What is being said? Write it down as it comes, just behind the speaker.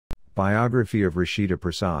Biography of Ruchita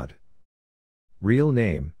Prasad. Real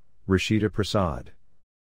name, Ruchita Prasad.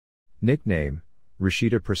 Nickname,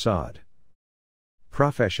 Ruchita Prasad.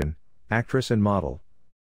 Profession, actress and model.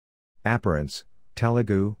 Appearance,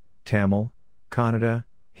 Telugu, Tamil, Kannada,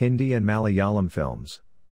 Hindi and Malayalam films.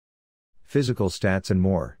 Physical stats and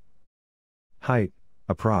more. Height,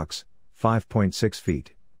 approx. 5.6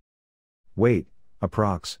 feet. Weight,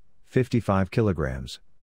 approx. 55 kilograms.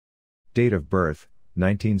 Date of birth,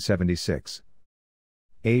 1976.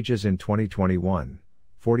 Age as in 2021,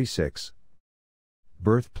 46.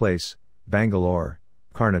 Birthplace, Bangalore,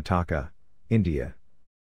 Karnataka, India.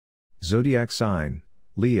 Zodiac sign,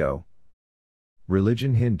 Leo.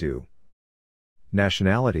 Religion Hindu.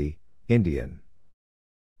 Nationality, Indian.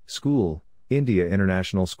 School, India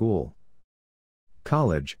International School.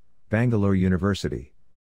 College, Bangalore University.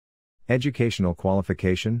 Educational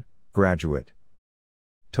qualification, graduate.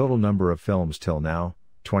 Total number of films till now,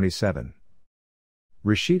 27.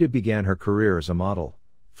 Ruchita began her career as a model,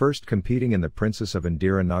 first competing in the Princess of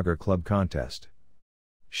Indira Nagar Club contest.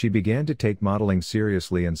 She began to take modeling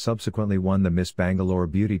seriously and subsequently won the Miss Bangalore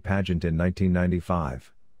beauty pageant in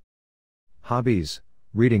 1995. Hobbies,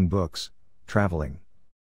 reading books, traveling.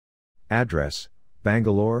 Address,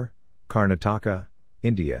 Bangalore, Karnataka,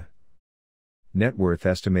 India. Net worth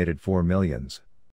estimated $4 million.